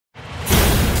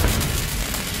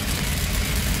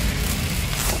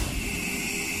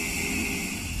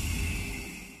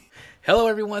Hello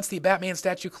everyone, it's the Batman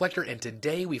Statue Collector, and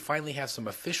today we finally have some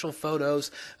official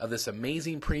photos of this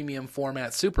amazing premium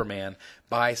format Superman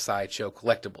by Sideshow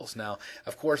Collectibles. Now,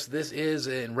 of course, this is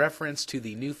in reference to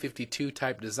the new 52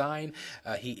 type design.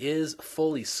 He is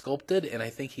fully sculpted, and I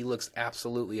think he looks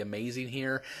absolutely amazing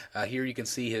here. Here you can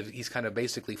see he's kind of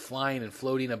basically flying and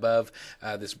floating above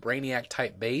this Brainiac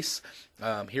type base.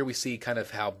 Here we see kind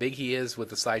of how big he is with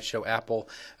the Sideshow apple,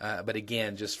 but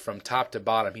again, just from top to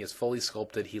bottom, he is fully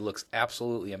sculpted. He looks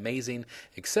absolutely amazing,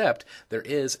 except there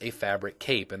is a fabric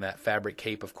cape, and that fabric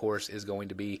cape, of course, is going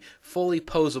to be fully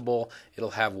posable.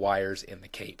 It'll have wires in the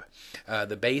cape.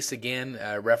 The base, again,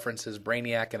 references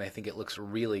Brainiac, and I think it looks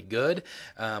really good.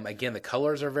 Again, the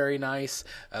colors are very nice.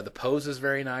 The pose is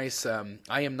very nice.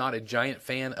 I am not a giant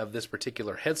fan of this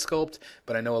particular head sculpt,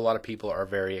 but I know a lot of people are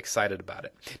very excited about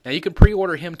it. Now, you can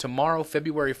pre-order him tomorrow,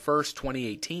 February 1st,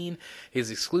 2018.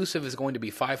 His exclusive is going to be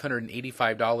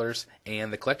 $585,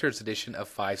 and the collector's edition of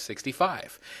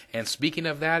 $565. And speaking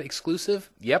of that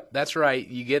exclusive, yep, that's right,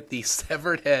 you get the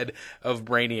severed head of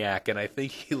Brainiac, and I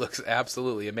think he looks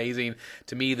absolutely amazing.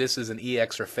 To me, this is an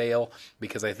EX or fail,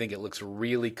 because I think it looks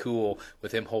really cool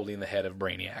with him holding the head of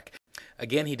Brainiac.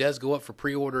 Again, he does go up for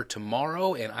pre-order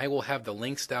tomorrow, and I will have the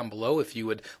links down below if you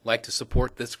would like to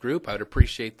support this group. I would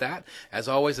appreciate that. As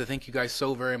always, I thank you guys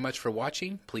so very much for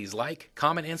watching. Please like,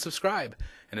 comment, and subscribe.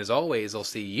 And as always, I'll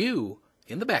see you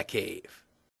in the Batcave.